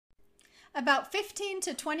About 15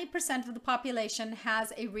 to 20% of the population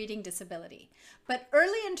has a reading disability, but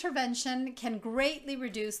early intervention can greatly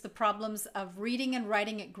reduce the problems of reading and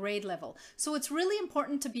writing at grade level. So it's really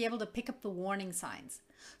important to be able to pick up the warning signs.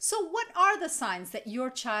 So what are the signs that your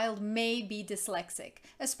child may be dyslexic,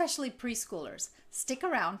 especially preschoolers? Stick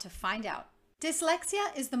around to find out.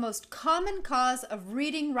 Dyslexia is the most common cause of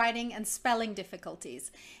reading, writing, and spelling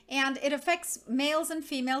difficulties, and it affects males and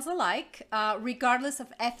females alike, regardless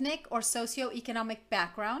of ethnic or socioeconomic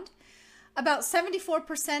background. About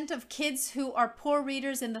 74% of kids who are poor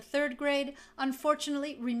readers in the 3rd grade,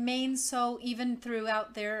 unfortunately, remain so even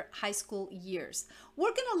throughout their high school years.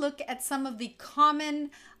 We're going to look at some of the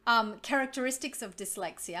common characteristics of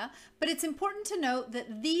dyslexia, but it's important to note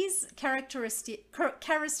that these characteristics,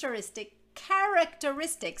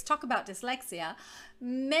 talk about dyslexia,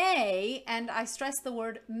 may, and I stress the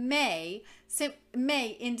word may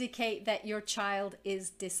indicate that your child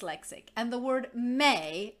is dyslexic. And the word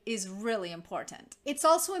may is really important. It's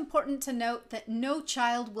also important to note that no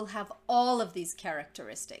child will have all of these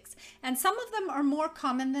characteristics. And some of them are more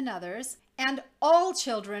common than others. And all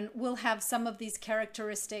children will have some of these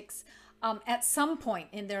characteristics at some point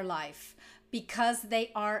in their life, because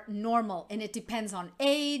they are normal, and it depends on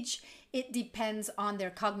age, it depends on their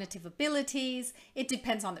cognitive abilities, it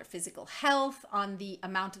depends on their physical health, on the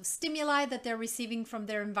amount of stimuli that they're receiving from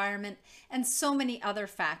their environment, and so many other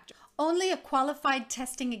factors. Only a qualified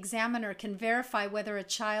testing examiner can verify whether a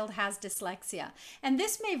child has dyslexia, and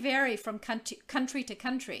this may vary from country to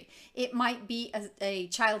country. It might be a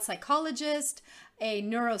child psychologist, a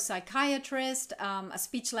neuropsychiatrist, a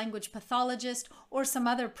speech-language pathologist, or some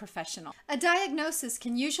other professional. A diagnosis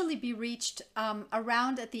can usually be reached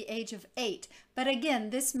around at the age of 8, but again,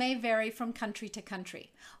 this may vary from country to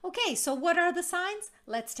country. Okay, so what are the signs?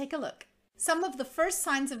 Let's take a look. Some of the first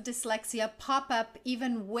signs of dyslexia pop up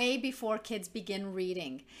even way before kids begin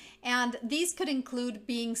reading. And these could include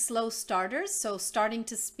being slow starters, so starting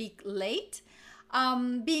to speak late,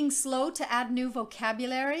 being slow to add new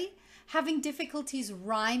vocabulary, having difficulties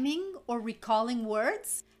rhyming or recalling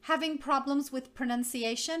words, having problems with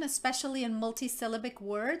pronunciation, especially in multisyllabic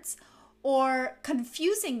words, or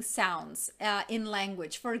confusing sounds in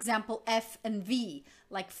language. For example, F and V,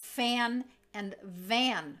 like fan and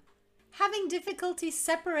van. Having difficulty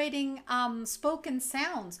separating spoken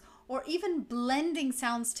sounds, or even blending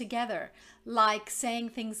sounds together, like saying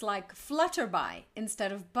things like flutterby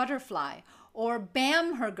instead of butterfly, or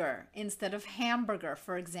bamburger instead of hamburger,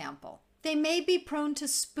 for example. They may be prone to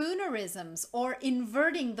spoonerisms, or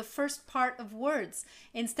inverting the first part of words.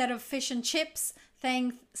 Instead of fish and chips,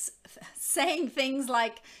 saying things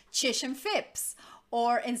like chish and fips,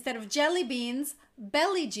 or instead of jelly beans,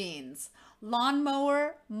 belly jeans,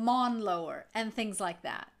 lawnmower, mownlower, and things like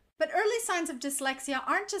that. But early signs of dyslexia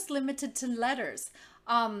aren't just limited to letters.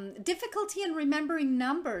 Difficulty in remembering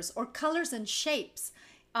numbers or colors and shapes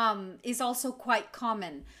is also quite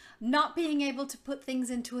common. Not being able to put things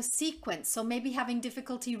into a sequence, so maybe having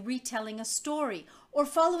difficulty retelling a story or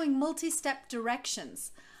following multi-step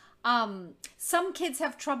directions. Some kids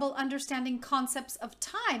have trouble understanding concepts of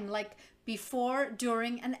time, like before,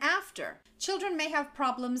 during, and after. Children may have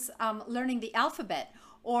problems learning the alphabet,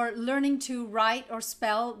 or learning to write or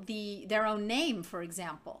spell their own name, for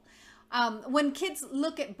example. When kids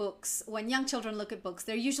look at books, when young children look at books,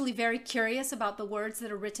 they're usually very curious about the words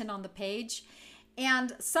that are written on the page.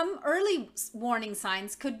 And some early warning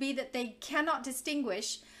signs could be that they cannot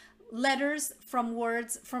distinguish letters from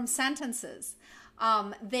words from sentences.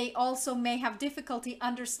 They also may have difficulty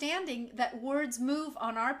understanding that words move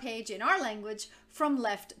on our page in our language from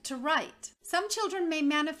left to right. Some children may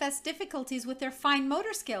manifest difficulties with their fine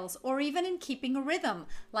motor skills, or even in keeping a rhythm,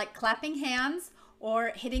 like clapping hands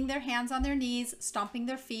or hitting their hands on their knees, stomping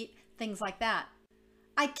their feet, things like that.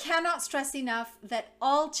 I cannot stress enough that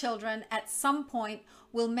all children at some point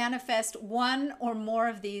will manifest one or more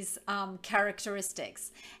of these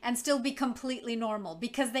characteristics and still be completely normal,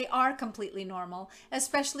 because they are completely normal,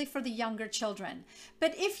 especially for the younger children.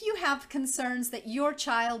 But if you have concerns that your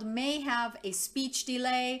child may have a speech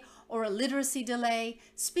delay or a literacy delay,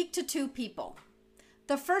 speak to 2 people.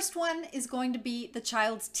 The first one is going to be the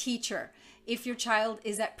child's teacher, if your child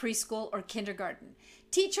is at preschool or kindergarten.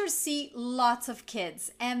 Teachers see lots of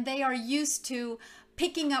kids, and they are used to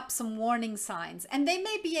picking up some warning signs, and they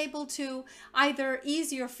may be able to either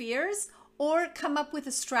ease your fears or come up with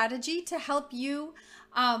a strategy to help you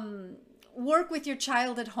work with your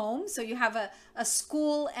child at home. So you have a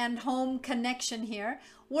school and home connection here,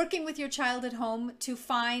 working with your child at home to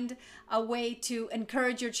find a way to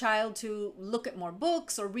encourage your child to look at more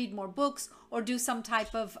books or read more books, or do some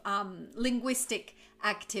type of linguistic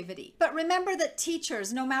activity. But remember that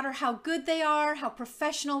teachers, no matter how good they are, how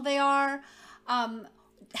professional they are,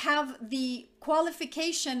 have the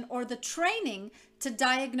qualification or the training to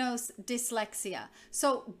diagnose dyslexia.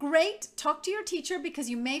 So great, talk to your teacher because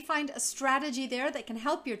you may find a strategy there that can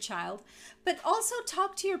help your child, but also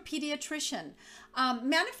talk to your pediatrician.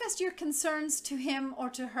 Manifest your concerns to him or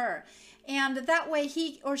to her. And that way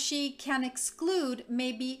he or she can exclude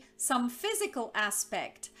maybe some physical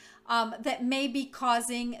aspect that may be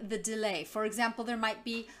causing the delay. For example, there might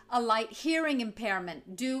be a light hearing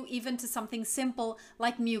impairment due even to something simple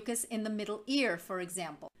like mucus in the middle ear, for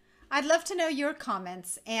example. I'd love to know your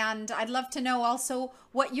comments, and I'd love to know also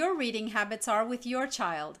what your reading habits are with your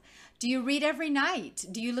child. Do you read every night?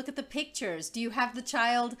 Do you look at the pictures? Do you have the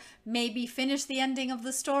child maybe finish the ending of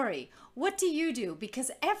the story? What do you do?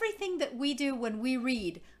 Because everything that we do when we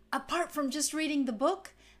read, apart from just reading the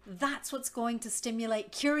book, that's what's going to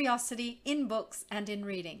stimulate curiosity in books and in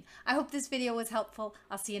reading. I hope this video was helpful.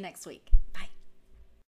 I'll see you next week.